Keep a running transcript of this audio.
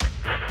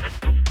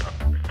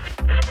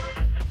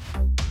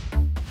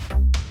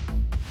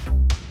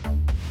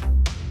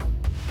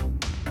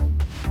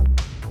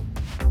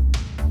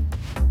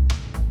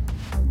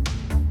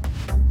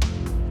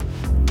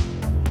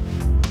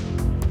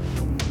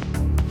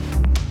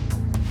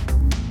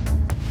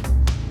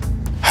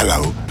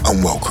Hello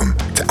and welcome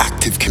to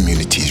Active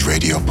Communities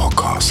Radio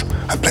Podcast,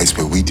 a place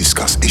where we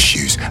discuss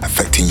issues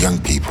affecting young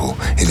people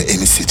in the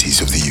inner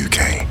cities of the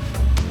UK.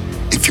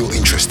 If you're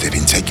interested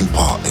in taking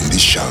part in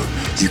this show,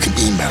 you can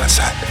email us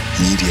at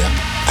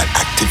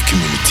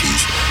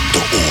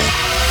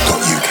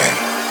media@activecommunities.org.uk.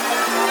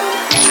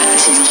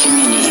 Active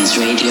Communities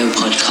Radio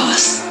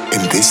Podcast.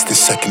 In this, the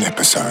second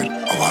episode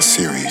of our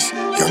series,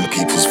 Young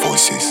People's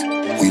Voices,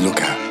 we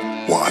look at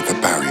what are the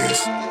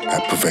barriers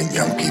that prevent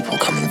young people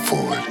coming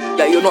forward.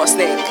 Yeah, you're not a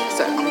snake,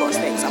 so I'm not a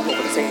snake, so I'm not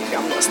going to say anything,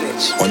 I'm not a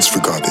snitch. Once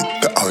regarded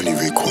the only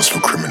recourse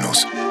for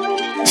criminals,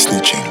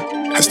 snitching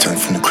has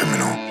turned from the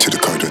criminal to the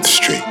code of the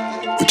street,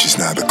 which is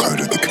now the code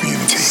of the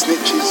community.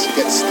 Snitches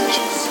get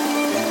stitches.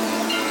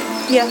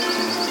 Yeah.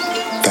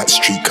 That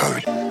street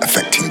code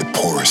affecting the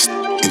poorest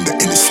in the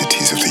inner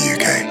cities of the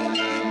UK.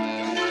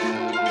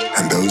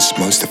 And those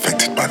most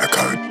affected by the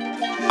code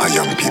are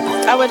young people.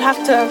 I would have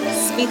to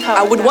speak out.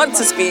 I would want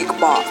to speak,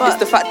 but it's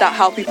the fact that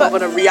how people are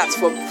going to react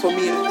for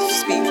me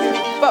speaking.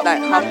 But like,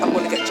 how I'm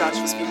going to get judged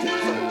for speaking.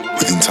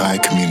 With entire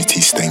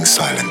communities staying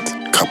silent,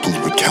 coupled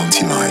with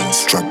county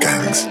lines, drug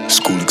gangs,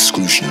 school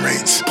exclusion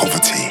rates,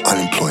 poverty,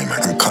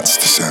 unemployment and cuts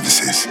to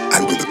services,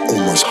 and with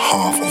almost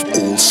half of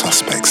all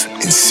suspects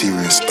in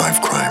serious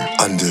knife crime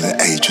under the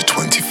age of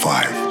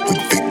 25, with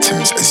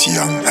victims as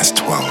young as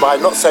 12. By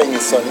not saying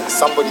it's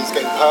somebody's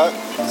getting hurt,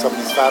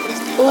 somebody's family's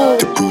getting hurt.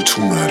 The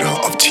brutal murder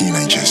of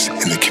teenagers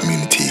in the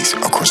communities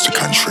across the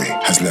country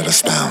has led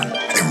us down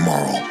in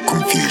moral Is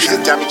confusion.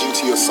 it damaging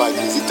to your psyche?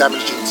 Is it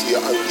damaging to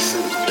your own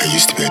truth? There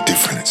used to be a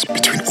difference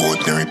between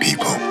ordinary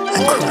people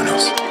and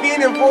criminals.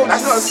 Being involved,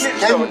 that's not a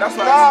snitch though. That's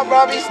nah,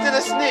 bro, he's still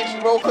a snitch,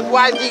 bro. Cause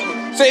why is he?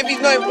 So if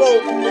he's not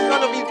involved, it's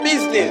none of his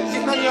business.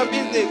 It's none of your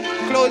business.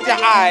 Close your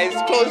eyes,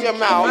 close your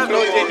mouth,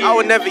 close your ears. I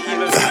would never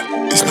even. That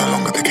is no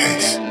longer the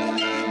case.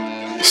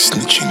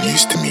 Snitching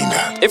used to mean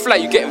that. If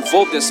like you get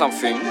involved in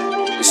something,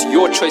 it's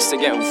your choice to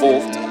get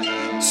involved.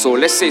 So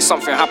let's say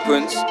something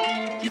happens,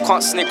 you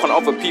can't snake on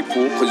other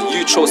people because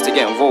you chose to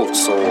get involved.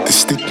 So The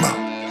stigma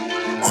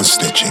on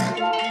snitching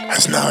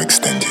has now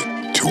extended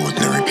to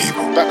ordinary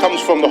people. That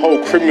comes from the whole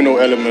criminal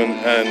element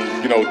and,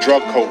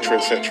 drug culture,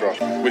 etc.,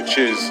 which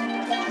is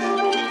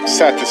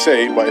sad to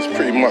say, but it's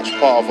pretty much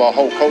part of our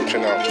whole culture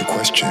now. The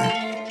question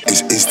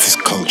is this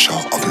culture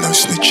of no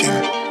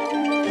snitching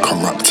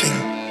corrupting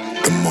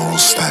the moral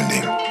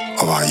standing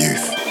of our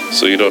youth?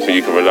 So you don't think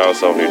you can rely on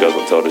someone who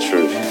doesn't tell the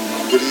truth?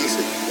 What do you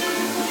think?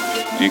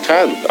 You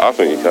can. I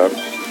think you can.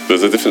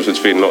 There's a difference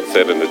between not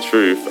telling the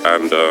truth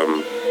and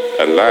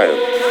lying.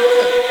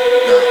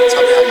 No,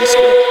 tell me how you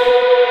score.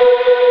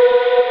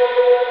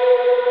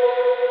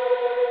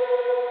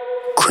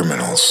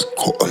 Criminals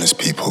call honest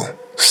people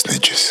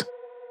snitches.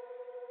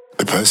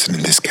 The person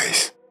in this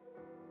case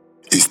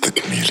is the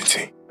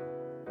community.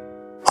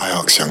 I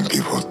ask young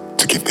people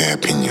to give their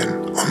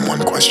opinion on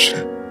one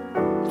question,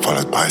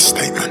 followed by a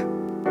statement.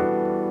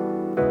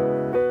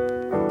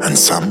 And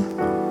some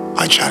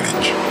I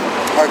challenge.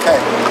 Okay.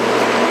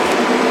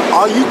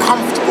 Are you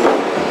comfortable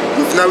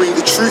with knowing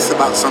the truth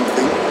about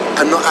something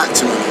and not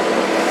acting on it?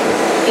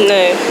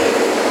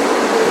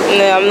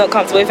 No, I'm not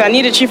comfortable. If I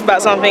knew the truth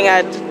about something,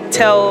 I'd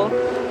tell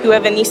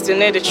whoever needs to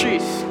know the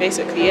truth,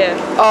 basically, yeah.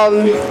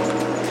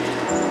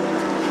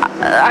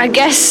 I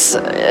guess,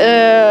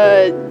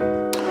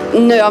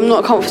 no, I'm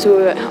not comfortable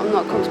with it.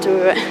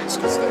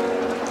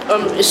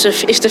 It's a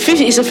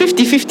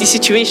 50-50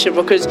 situation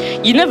because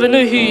you never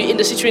know who in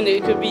the situation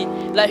it could be,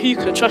 like who you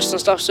can trust and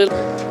stuff. So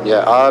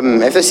yeah,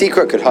 if a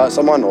secret could hurt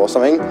someone or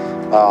something,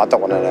 I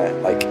don't want to know.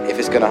 Like, if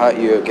it's going to hurt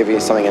you or give you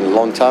something in the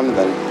long term,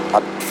 then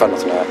I'd prefer not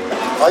to know.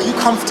 Are you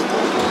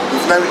comfortable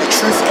with knowing the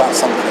truth about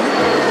something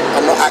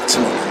and not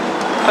acting on it?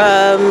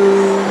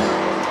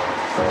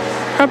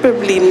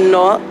 Probably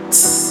not.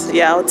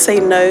 Yeah, I would say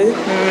no.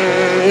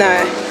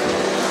 No.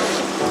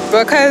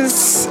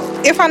 Because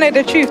if I know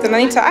the truth, then I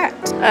need to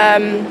act. I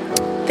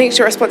think it's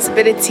your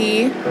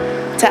responsibility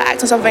to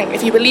act on something.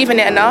 If you believe in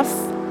it enough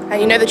and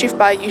you know the truth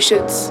about it, you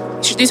should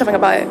do something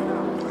about it.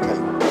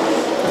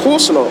 Of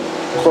course not.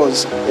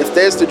 Because if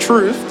there's the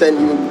truth, then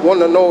you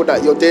want to know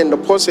that you're doing the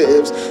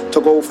positives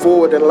to go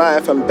forward in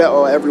life and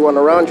better everyone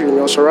around you and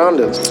your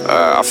surroundings.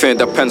 I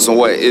think it depends on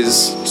what it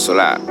is. So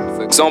like,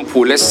 for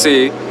example, let's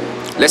say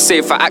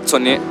if I act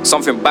on it,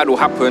 something bad will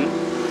happen,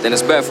 then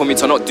it's better for me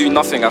to not do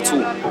nothing at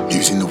all.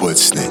 Using the word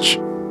snitch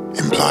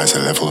implies a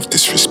level of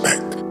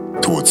disrespect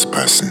towards the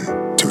person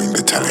doing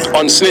the telling.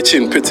 On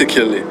snitching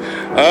particularly,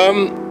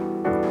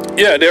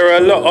 there are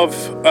a lot of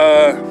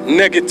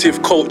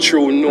negative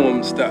cultural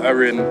norms that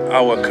are in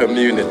our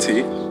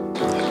community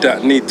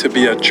that need to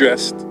be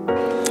addressed.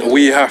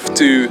 We have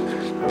to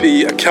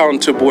be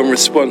accountable and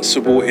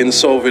responsible in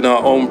solving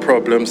our own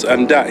problems,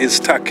 and that is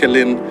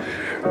tackling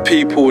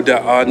people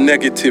that are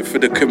negative for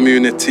the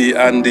community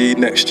and the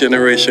next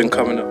generation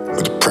coming up.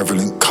 With the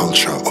prevalent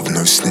culture of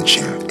no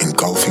snitching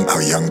engulfing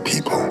our young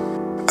people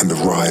and the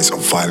rise of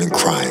violent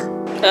crime.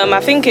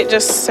 I think it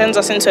just sends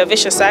us into a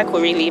vicious cycle,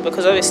 really,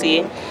 because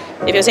obviously,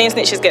 if you're saying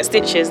snitches get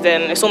stitches,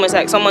 then it's almost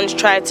like someone's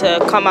tried to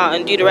come out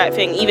and do the right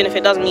thing, even if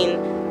it does mean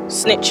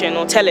snitching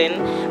or telling,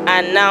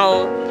 and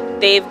now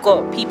they've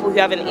got people who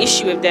have an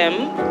issue with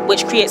them,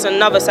 which creates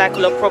another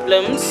cycle of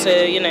problems. So,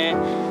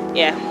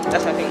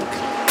 that's what I think.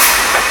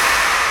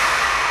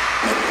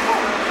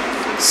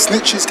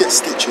 Snitches get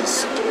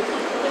stitches.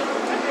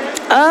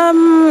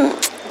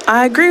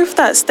 I agree with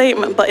that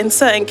statement, but in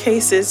certain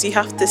cases you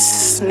have to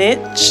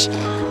snitch,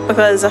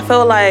 because I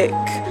feel like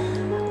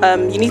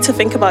you need to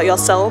think about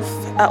yourself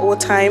at all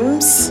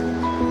times,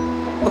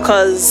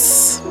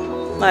 because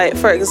like,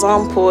 for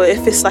example,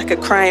 if it's like a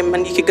crime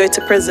and you could go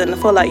to prison, I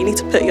feel like you need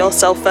to put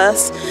yourself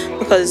first,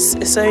 because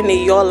it's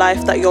only your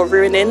life that you're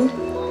ruining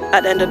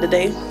at the end of the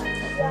day.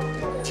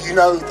 Do you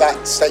know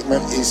that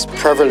statement is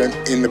prevalent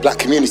in the black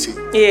community?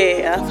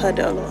 Yeah, I've heard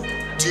it a lot.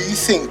 Do you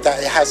think that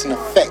it has an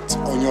effect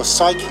on your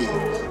psyche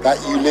that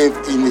you live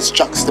in this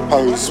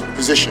juxtaposed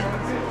position?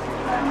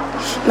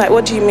 Like,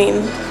 what do you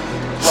mean?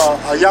 Well,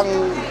 a young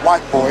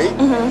white boy,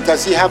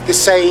 does he have the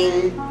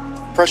same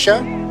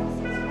pressure?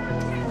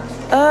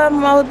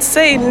 I would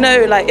say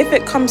no. Like, if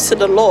it comes to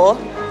the law,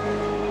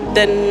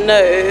 then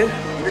no.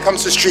 If it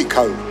comes to street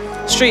code?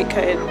 Street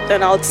code,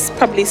 then I would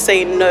probably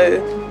say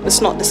no.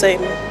 It's not the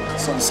same.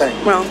 It's not the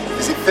same? No.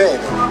 Is it fair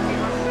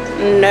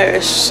then? No,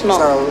 it's not.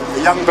 So,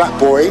 a young black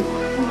boy,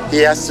 he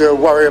has to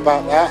worry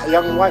about that. A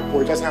young white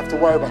boy doesn't have to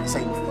worry about the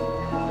same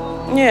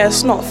thing. Yeah,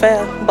 it's not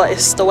fair, but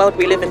it's the world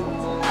we live in.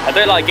 I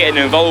don't like getting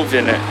involved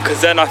in it,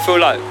 because then I feel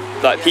like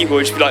people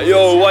would just be like,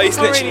 yo, why are you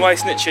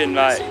snitching,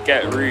 like,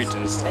 get rude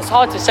and stuff. It's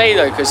hard to say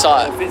though, because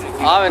I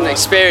haven't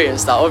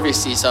experienced that,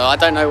 obviously, so I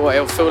don't know what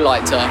it'll feel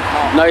like to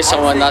know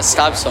someone that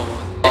stabbed someone.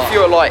 If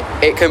you're like,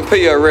 it can put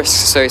you at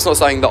risk, so it's not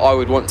something that I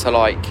would want to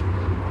like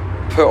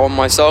put on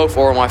myself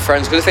or on my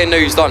friends, because if they know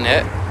who's done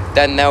it,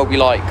 then they'll be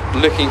like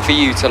looking for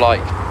you to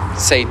like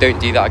say don't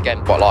do that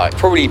again. But like,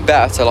 probably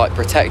better to like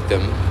protect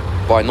them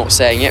by not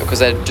saying it, because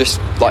they'll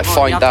just like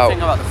find you have out. to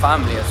think about the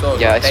family as well.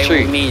 Yeah, like, it's they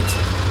true. will need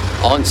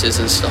answers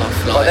and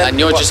stuff, like, and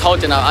you're just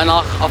holding out. And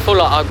I feel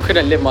like I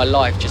couldn't live my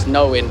life just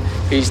knowing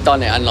who's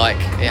done it, and like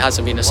it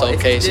hasn't been a solved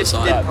case or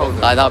something.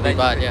 Like that'd be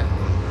bad, yeah.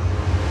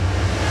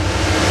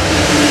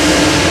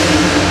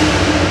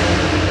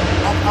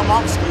 I'm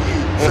asking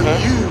you, so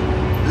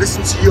you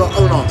listen to your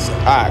own answer.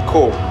 Alright,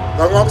 cool.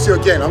 I'm asking you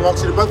again. I'm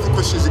asking you both the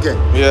questions again.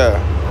 Yeah.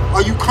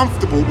 Are you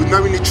comfortable with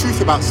knowing the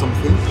truth about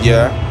something?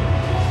 Yeah.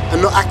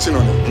 And not acting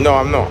on it? No,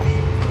 I'm not.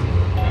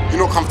 You're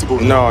not comfortable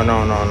with No.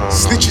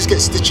 Snitches get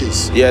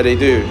stitches. Yeah, they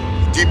do.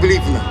 Do you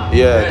believe in that?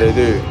 Yeah, they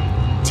do.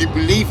 Do you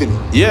believe in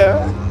it?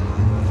 Yeah.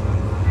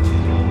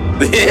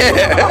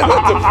 Yeah,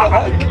 what the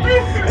fuck?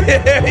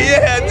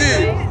 Yeah, I do.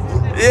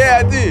 Yeah,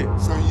 I do.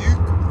 So you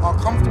are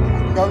comfortable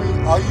with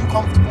knowing, are you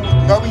comfortable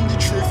with knowing the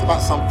truth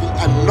about something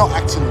and not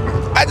acting on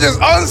it? I just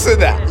answered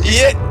that.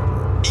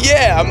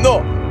 Yeah, I'm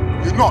not.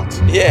 You're not?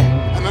 Yeah.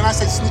 And then I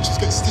said snitches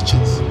get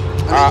stitches.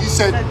 And then you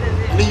said,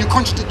 and then you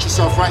contradict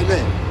yourself right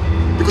there.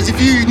 Because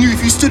if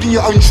you stood in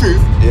your own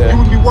truth, you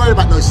wouldn't be worried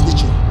about no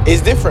snitching.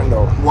 It's different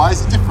though. Why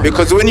is it different?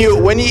 Because when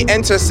you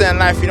enter a certain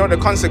life, you know the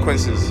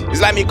consequences.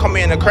 It's like me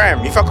committing a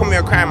crime. If I commit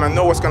a crime, I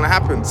know what's gonna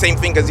happen. Same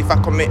thing as if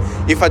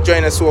I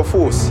join a sort of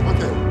force.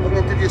 Okay, I'm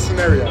gonna give you a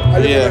scenario. I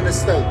live in an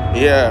estate.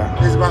 Yeah.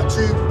 There's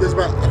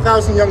about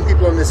 1,000 young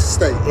people on this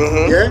estate.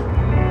 Yeah?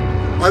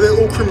 Are they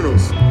all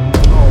criminals?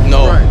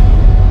 No.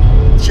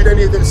 Right. Should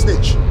any of them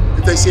snitch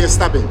if they see a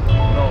stabbing?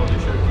 No, they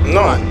shouldn't.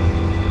 No. Right.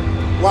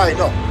 Why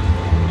not?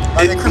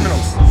 Are they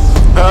criminals?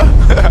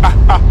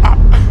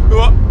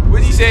 What?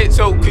 When you say it,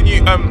 so can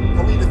you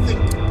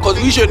because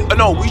we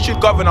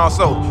should govern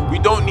ourselves. We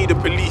don't need the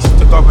police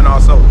to govern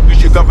ourselves. We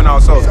should govern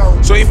ourselves.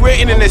 So if we're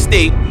in an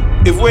estate,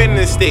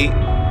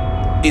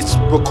 it's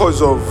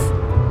because of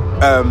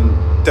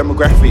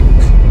demographic,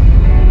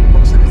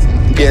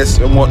 yes,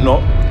 and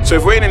whatnot. So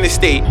if we're in an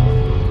estate,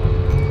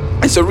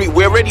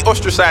 we're already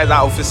ostracized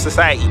out of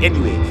society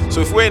anyway.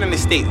 So if we're in an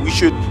estate, we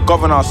should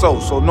govern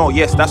ourselves. So no,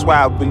 yes, that's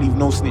why I believe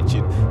no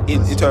snitching.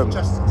 In terms,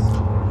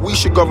 we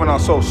should govern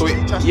ourselves. So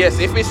yes,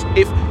 if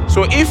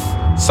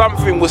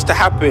something was to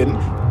happen,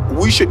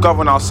 we should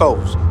govern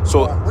ourselves.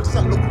 So what does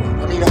that look like?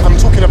 I mean, I'm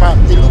talking about.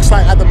 It looks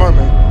like at the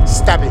moment,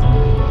 stabbing,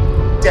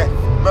 death,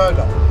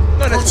 murder.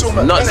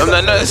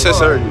 Not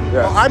necessarily.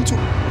 Yeah. Well, I'm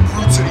talking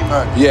brutally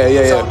murder.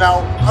 Yeah. So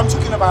now I'm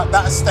talking about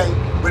that estate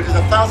where there's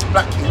 1,000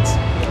 black kids.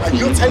 And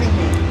you're telling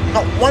me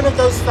not one of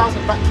those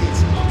 1,000 black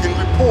kids can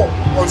report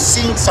on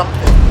seeing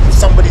something if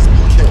somebody's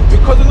been killed?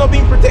 Because they're not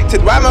being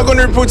protected. Why am I going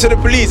to report to the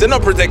police? They're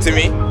not protecting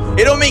me.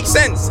 It don't make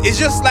sense. It's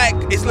just like,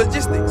 it's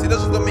logistics. It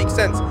doesn't make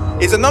sense.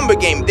 It's a number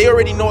game. They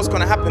already know what's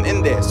going to happen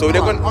in there. So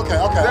they're going to... Okay.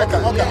 Let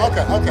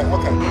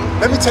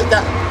me take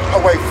that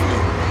away from you.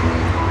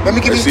 Let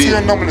me give it to you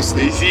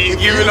anonymously. You see, you're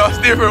giving us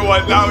different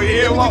ones now. Let me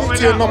give it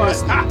to you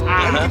anonymously.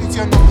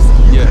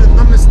 You could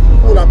anonymously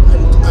call up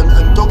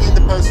and dog in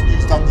the person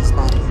who's done this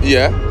man.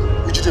 Yeah.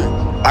 Would you do it?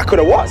 I could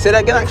have what? Say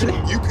that again, actually.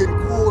 You can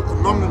call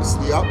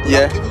anonymously up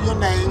without giving your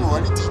name or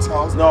any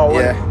details. No, I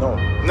wouldn't.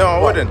 No, I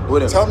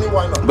wouldn't. Tell me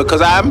why not.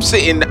 Because I'm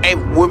sitting,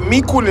 with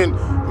me calling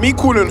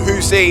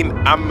Hussein,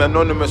 I'm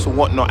anonymous or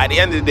whatnot. At the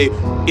end of the day,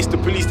 it's the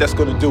police that's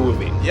going to deal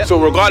with it. Yep. So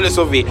regardless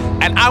of it,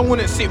 and I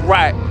wouldn't sit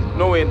right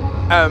knowing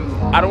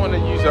I don't want to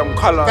use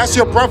colour. That's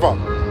your brother.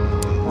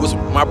 Was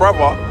my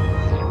brother.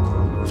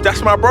 If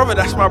that's my brother,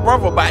 that's my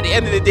brother. But at the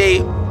end of the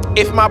day,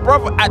 my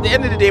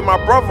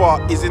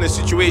brother is in a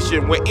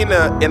situation, we're in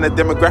a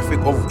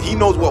demographic of he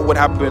knows what would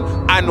happen,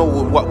 I know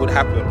what would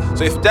happen.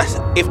 So if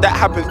that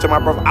happens to my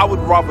brother, I would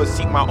rather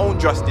seek my own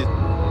justice.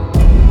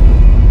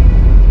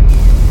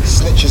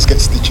 Snitches get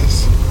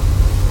stitches.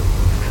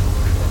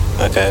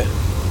 Okay.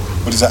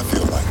 What does that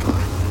feel like?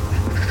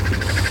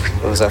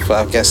 What does that feel?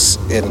 I guess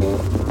in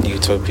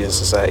utopian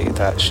society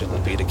that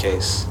shouldn't be the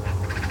case.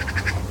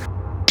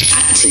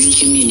 City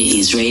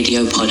Communities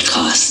Radio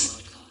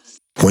Podcast.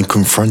 When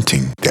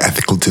confronting the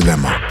ethical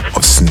dilemma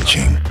of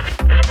snitching,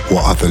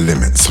 what are the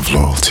limits of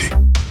loyalty?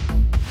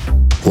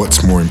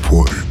 What's more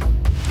important,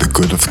 the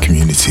good of the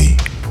community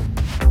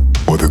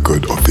or the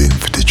good of the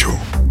individual?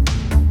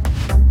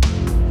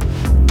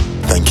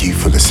 Thank you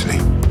for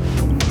listening.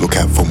 Look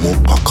out for more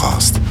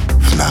podcasts.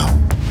 For now,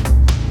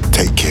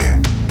 take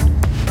care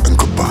and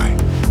goodbye.